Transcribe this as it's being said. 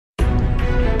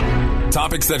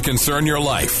Topics that concern your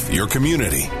life, your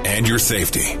community, and your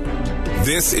safety.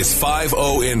 This is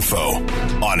 5-0 Info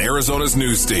on Arizona's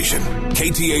news station,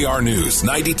 KTAR News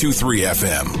 92.3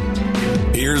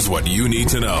 FM. Here's what you need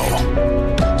to know.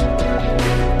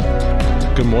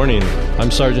 Good morning. I'm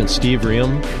Sergeant Steve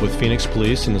Riem with Phoenix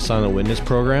Police in the Silent Witness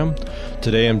Program.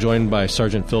 Today I'm joined by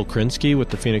Sergeant Phil Krenski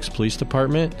with the Phoenix Police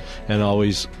Department, and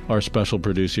always our special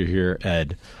producer here,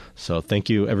 Ed. So thank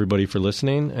you, everybody, for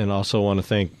listening, and also want to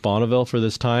thank Bonneville for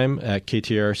this time at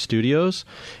KTAR Studios,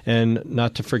 and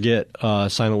not to forget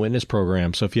Silent Witness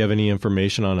Program. So if you have any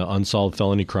information on an unsolved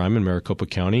felony crime in Maricopa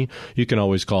County, you can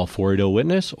always call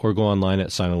 480-WITNESS or go online at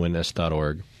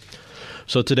silentwitness.org.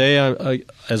 So today,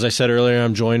 as I said earlier,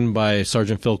 I'm joined by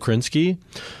Sergeant Phil Krenski.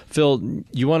 Phil,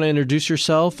 you want to introduce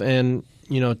yourself and,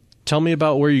 tell me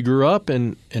about where you grew up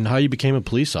and how you became a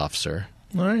police officer.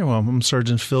 All right. Well, I'm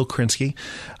Sergeant Phil Krenski,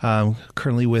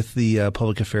 currently with the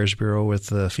Public Affairs Bureau with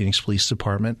the Phoenix Police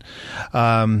Department.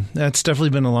 That's definitely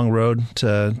been a long road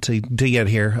to get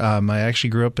here. I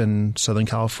actually grew up in Southern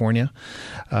California.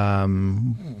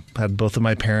 Had both of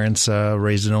my parents,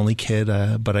 raised an only kid,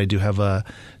 but I do have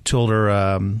two older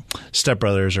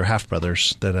stepbrothers or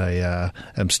half-brothers that I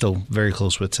am still very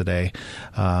close with today.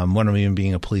 One of them even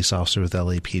being a police officer with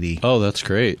LAPD. Oh, that's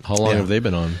great. How long have they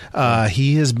been on?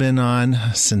 He has been on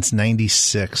since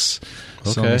 96. Okay.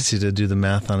 So let me see to do the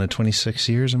math on it. 26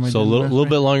 years. Am I so a little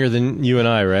bit longer than you and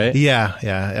I, right?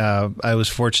 Yeah. I was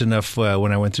fortunate enough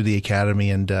when I went through the academy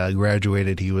and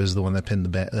graduated, he was the one that pinned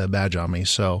the badge on me.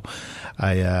 So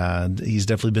he's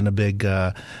definitely been a big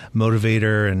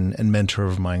motivator and mentor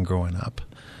of mine growing up.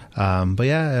 But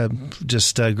yeah,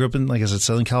 just grew up in, like I said,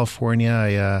 Southern California.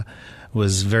 I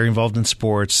was very involved in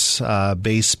sports,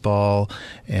 baseball,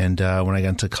 and when I got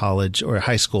into college or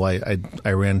high school, I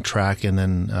ran track and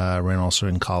then ran also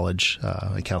in college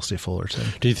at Cal State Fullerton.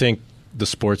 Do you think the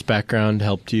sports background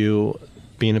helped you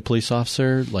being a police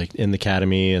officer, like in the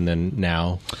academy and then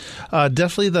now?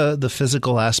 Definitely the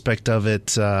physical aspect of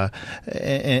it,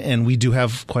 and we do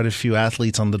have quite a few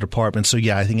athletes on the department. So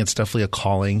yeah, I think it's definitely a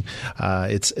calling.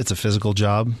 It's a physical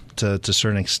job to a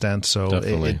certain extent. So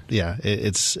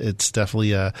it's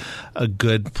definitely a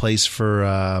good place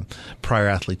for prior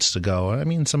athletes to go. I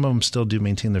mean, some of them still do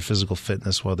maintain their physical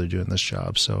fitness while they're doing this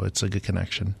job, so it's a good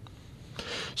connection.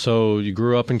 So you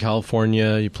grew up in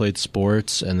California, you played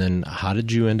sports, and then how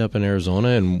did you end up in Arizona,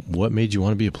 and what made you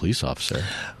want to be a police officer?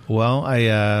 Well, I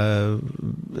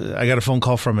got a phone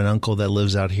call from an uncle that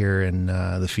lives out here in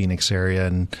the Phoenix area,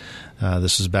 and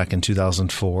this was back in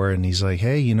 2004, and he's like,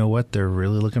 hey, you know what? They're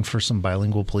really looking for some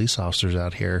bilingual police officers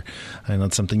out here. I know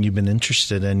it's something you've been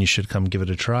interested in. You should come give it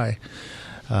a try.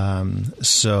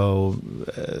 So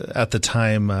at the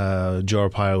time, Joe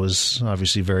Arpaio was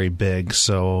obviously very big,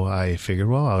 so I figured,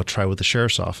 well, I'll try with the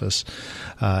sheriff's office.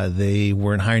 They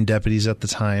weren't hiring deputies at the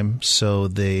time, so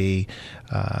they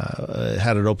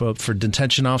had it open up for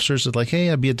detention officers. It's like, hey,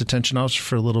 I'd be a detention officer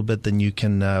for a little bit, then you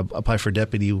can apply for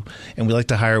deputy, and we like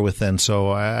to hire within.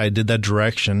 So I did that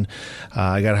direction.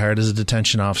 I got hired as a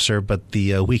detention officer, but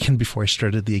the weekend before I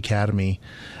started the academy,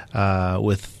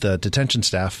 with the detention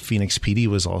staff, Phoenix PD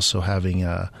was also having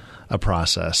a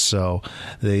process. So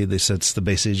they said it's the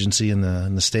base agency in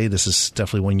the state. This is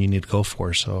definitely one you need to go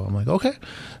for. So I'm like, okay.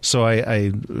 So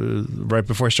I right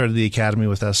before I started the academy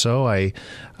with SO, I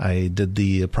did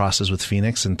the process with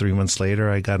Phoenix, and 3 months later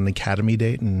I got an academy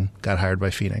date and got hired by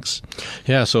Phoenix.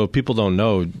 Yeah. So if people don't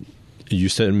know, you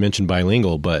mentioned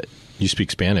bilingual, but you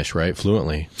speak Spanish, right?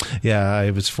 Fluently. Yeah,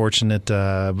 I was fortunate.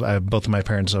 Both of my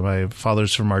parents, my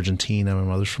father's from Argentina, my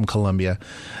mother's from Colombia.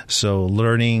 So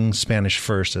learning Spanish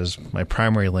first as my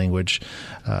primary language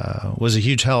was a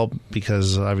huge help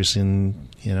because obviously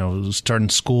starting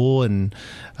school and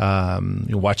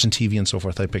watching TV and so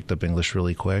forth, I picked up English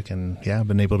really quick. And yeah, I've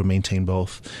been able to maintain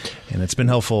both. And it's been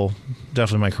helpful,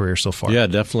 definitely my career so far. Yeah,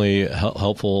 definitely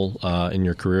helpful in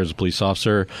your career as a police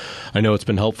officer. I know it's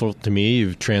been helpful to me.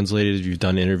 You've translated, you've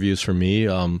done interviews for me.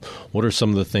 What are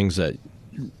some of the things that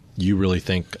you really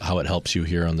think how it helps you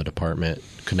here on the department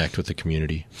connect with the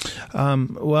community?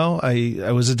 Well,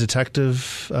 I was a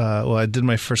detective. I did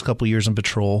my first couple years in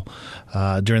patrol.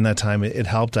 During that time, it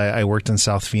helped. I worked in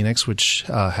South Phoenix, which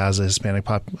has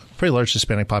a pretty large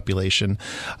Hispanic population.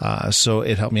 So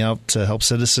it helped me out to help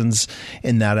citizens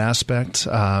in that aspect.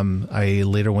 I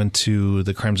later went to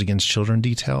the Crimes Against Children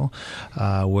detail,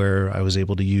 where I was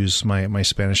able to use my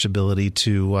Spanish ability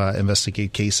to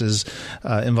investigate cases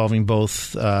involving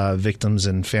both victims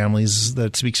and families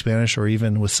that speak Spanish, or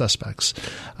even with suspects.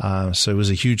 So it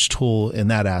was a huge tool in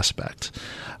that aspect.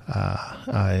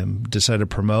 I decided to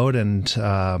promote, and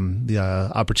the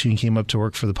opportunity came up to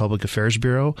work for the Public Affairs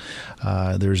Bureau.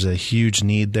 There's a huge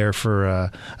need there for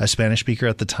a Spanish speaker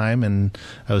at the time, and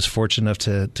I was fortunate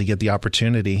enough to get the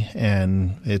opportunity.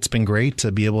 And it's been great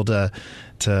to be able to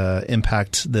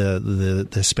impact the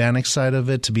Hispanic side of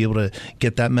it, to be able to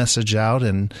get that message out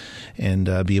and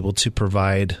be able to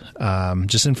provide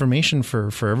just information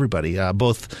for everybody,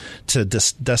 both to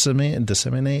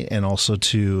disseminate and also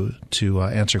to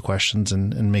answer questions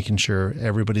and making sure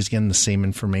everybody's getting the same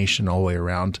information all the way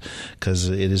around, because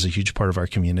it is a huge part of our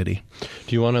community.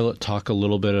 Do you want to talk a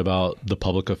little bit about the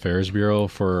Public Affairs Bureau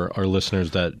for our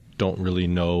listeners that don't really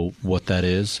know what that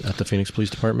is at the Phoenix Police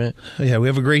Department? Yeah, we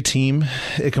have a great team.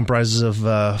 It comprises of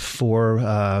 4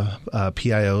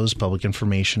 PIOs, public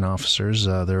information officers.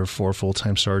 There are 4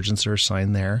 full-time sergeants that are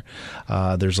assigned there. We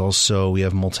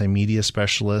have multimedia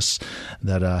specialists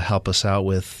that help us out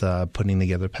with putting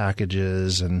together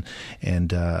packages and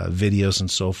videos and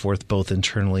so forth, both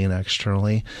internally and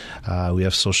externally. We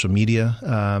have social media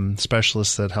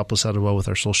specialists that help us out as well with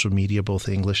our social media, both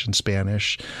English and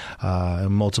Spanish,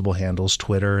 multiple handles,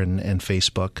 Twitter and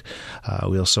Facebook.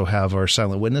 We also have our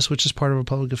silent witness, which is part of our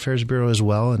Public Affairs Bureau as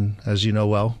well. And as you know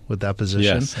well, with that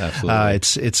position, yes,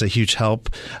 absolutely. It's a huge help.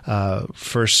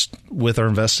 First, with our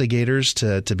investigators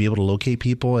to be able to locate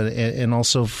people, and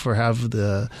also for have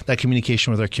that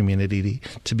communication with our community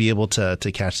to be able to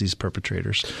catch these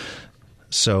perpetrators.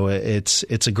 So it's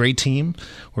a great team.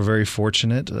 We're very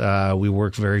fortunate. We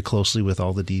work very closely with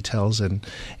all the details, and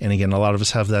again, a lot of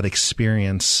us have that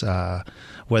experience,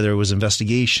 whether it was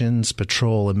investigations,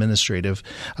 patrol, administrative,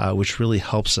 which really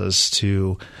helps us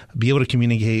to be able to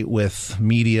communicate with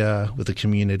media, with the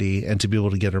community, and to be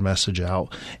able to get our message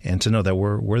out, and to know that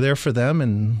we're there for them,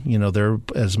 and they're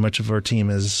as much of our team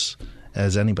as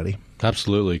anybody.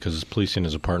 Absolutely, because policing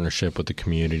is a partnership with the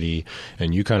community,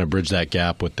 and you kind of bridge that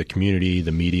gap with the community,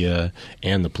 the media,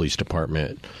 and the police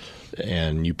department,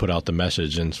 and you put out the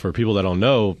message. And for people that don't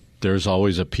know, there's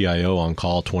always a PIO on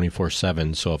call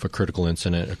 24/7, so if a critical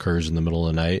incident occurs in the middle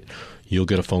of the night, you'll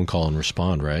get a phone call and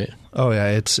respond, right? Oh, yeah.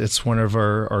 It's one of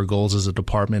our goals as a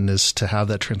department is to have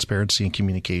that transparency and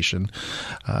communication.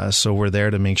 So we're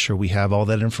there to make sure we have all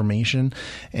that information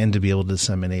and to be able to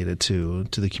disseminate it to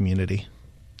the community.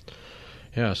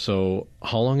 Yeah. So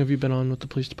how long have you been on with the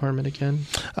police department again?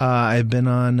 I've been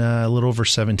on a little over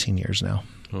 17 years now.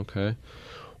 Okay.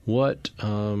 What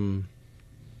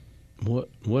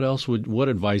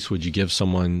advice would you give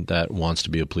someone that wants to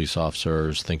be a police officer or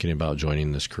is thinking about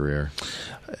joining this career?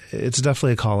 It's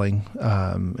definitely a calling.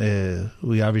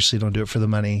 We obviously don't do it for the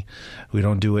money. We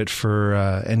don't do it for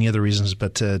any other reasons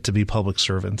but to be public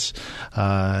servants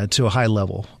to a high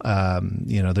level.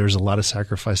 There's a lot of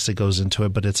sacrifice that goes into it,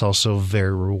 but it's also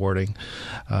very rewarding.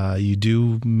 You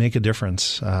do make a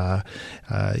difference,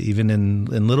 even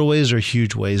in little ways or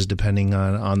huge ways, depending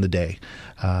on the day.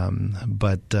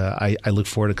 But I look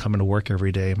forward to coming to work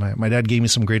every day. My dad gave me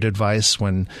some great advice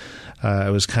when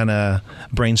I was kind of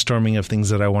brainstorming of things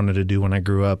that I wanted to do when I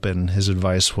grew up, and his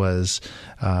advice was,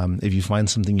 if you find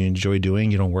something you enjoy doing,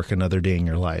 you don't work another day in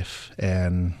your life.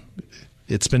 And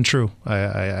it's been true.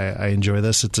 I enjoy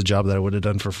this. It's a job that I would have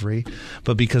done for free,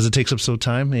 but because it takes up so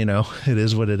time, it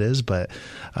is what it is. But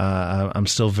I'm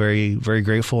still very, very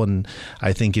grateful. And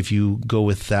I think if you go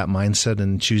with that mindset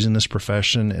and choosing this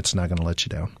profession, it's not going to let you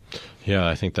down. Yeah,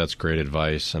 I think that's great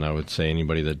advice. And I would say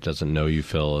anybody that doesn't know you,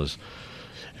 Phil, is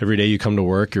every day you come to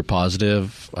work, you're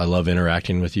positive. I love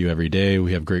interacting with you every day.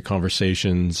 We have great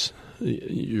conversations.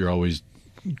 You're always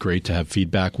great to have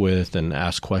feedback with and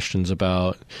ask questions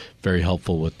about. Very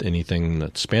helpful with anything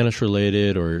that's Spanish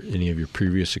related or any of your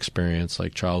previous experience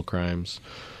like child crimes.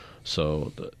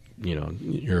 So,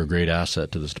 you're a great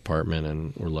asset to this department,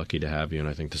 and we're lucky to have you. And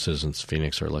I think the citizens of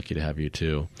Phoenix are lucky to have you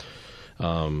too.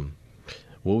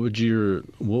 What would you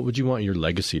want your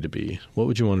legacy to be? What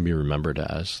would you want to be remembered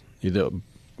as,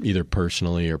 either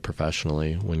personally or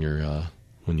professionally when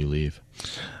you leave?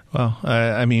 Well,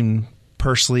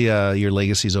 personally, your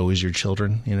legacy is always your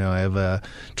children. I have a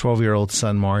 12-year-old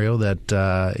son, Mario,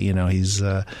 that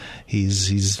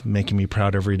he's making me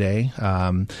proud every day.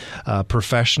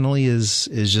 Professionally is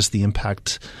just the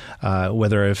impact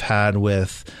whether I've had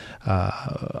with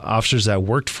officers that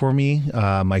worked for me,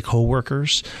 my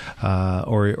coworkers,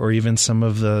 or even some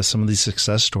of these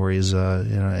success stories,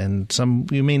 and some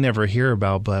you may never hear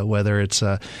about, but whether it's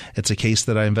a case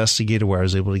that I investigated where I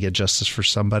was able to get justice for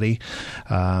somebody,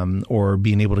 or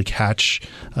being able to catch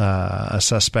a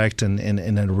suspect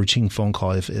in a routine phone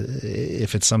call.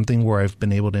 If it's something where I've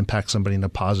been able to impact somebody in a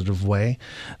positive way,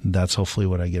 that's hopefully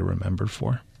what I get remembered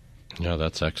for. Yeah,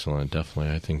 that's excellent.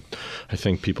 Definitely. I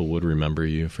think people would remember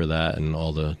you for that and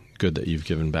all the good that you've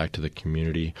given back to the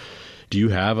community. Do you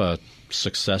have a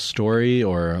success story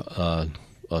or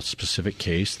a specific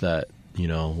case that,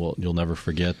 you'll never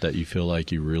forget that you feel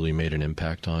like you really made an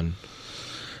impact on?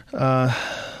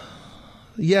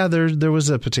 Yeah, there was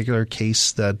a particular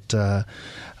case that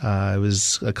I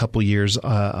was a couple years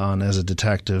on as a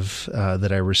detective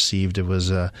that I received. It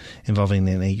was involving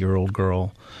an 8-year-old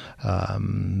girl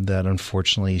that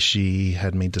unfortunately she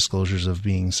had made disclosures of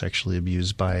being sexually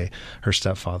abused by her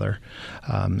stepfather.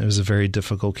 It was a very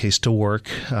difficult case to work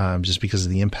just because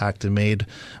of the impact it made,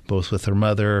 both with her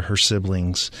mother, her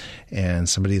siblings, and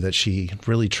somebody that she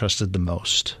really trusted the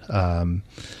most.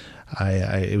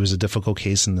 It was a difficult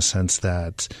case in the sense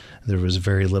that there was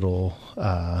very little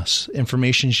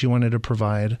information she wanted to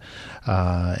provide,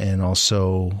 and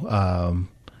also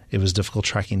it was difficult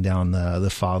tracking down the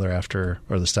father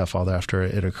or the stepfather after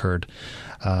it occurred.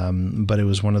 But it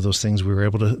was one of those things we were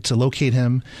able to locate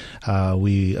him.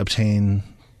 We obtained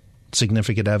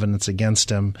significant evidence against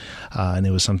him, and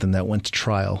it was something that went to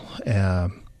trial.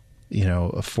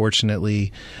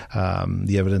 Fortunately,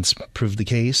 the evidence proved the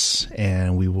case,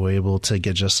 and we were able to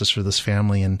get justice for this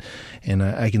family. And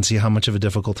I can see how much of a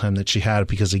difficult time that she had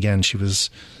because, again, she was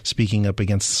speaking up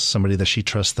against somebody that she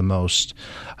trusts the most.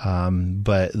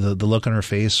 But the look on her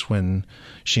face when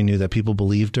she knew that people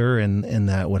believed her and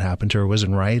that what happened to her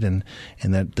wasn't right and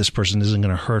that this person isn't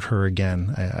going to hurt her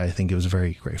again, I think it was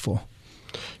very grateful.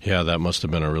 Yeah, that must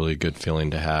have been a really good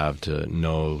feeling to have, to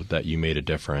know that you made a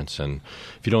difference. And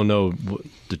if you don't know,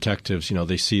 detectives,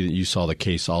 they see that you saw the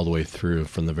case all the way through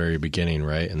from the very beginning,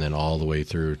 right? And then all the way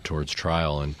through towards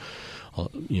trial. And,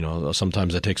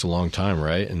 sometimes that takes a long time,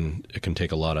 right? And it can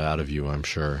take a lot out of you, I'm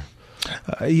sure.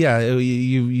 Yeah,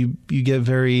 you get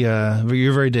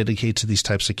you're very dedicated to these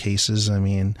types of cases. I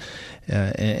mean,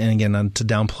 and again, to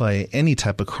downplay any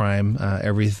type of crime,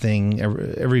 every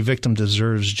victim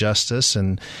deserves justice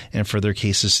and for their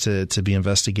cases to be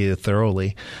investigated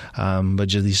thoroughly. But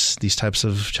just these types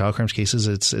of child crimes cases,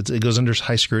 it goes under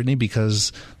high scrutiny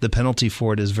because the penalty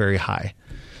for it is very high.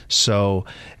 So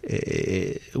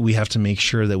we have to make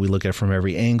sure that we look at it from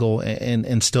every angle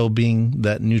and still being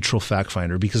that neutral fact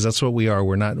finder, because that's what we are.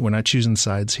 We're not choosing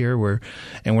sides here. We're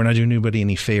not doing anybody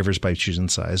any favors by choosing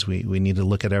sides. We need to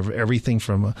look at everything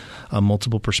from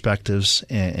multiple perspectives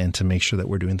and to make sure that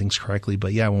we're doing things correctly.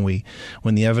 But yeah,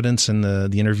 when the evidence and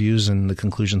the interviews and the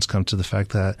conclusions come to the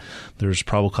fact that there's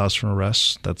probable cause for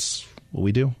arrest, that's what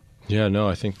we do. Yeah, no,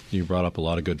 I think you brought up a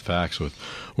lot of good facts.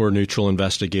 We're neutral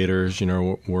investigators,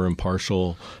 we're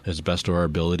impartial as best of our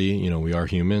ability. We are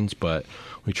humans, but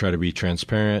we try to be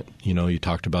transparent. You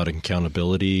talked about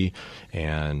accountability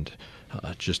and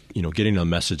just, getting a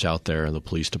message out there in the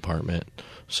police department.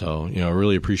 So, I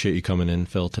really appreciate you coming in,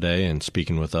 Phil, today and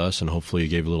speaking with us, and hopefully you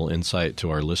gave a little insight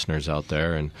to our listeners out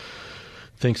there. And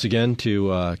thanks again to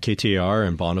KTAR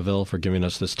and Bonneville for giving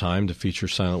us this time to feature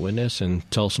Silent Witness and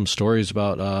tell some stories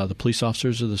about the police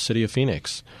officers of the city of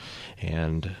Phoenix.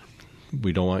 And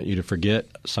we don't want you to forget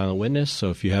Silent Witness,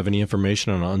 so if you have any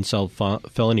information on an unsolved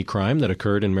felony crime that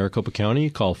occurred in Maricopa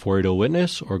County, call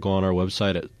 480-WITNESS or go on our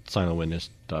website at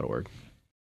silentwitness.org.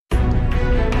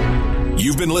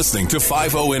 You've been listening to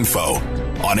 5-0 Info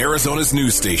on Arizona's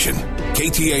news station,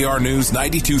 KTAR News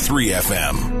 92.3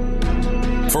 FM.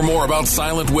 For more about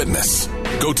Silent Witness,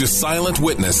 go to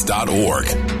silentwitness.org.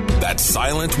 That's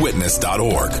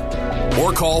silentwitness.org.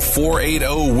 Or call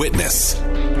 480-WITNESS.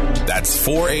 That's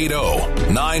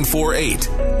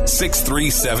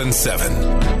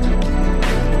 480-948-6377.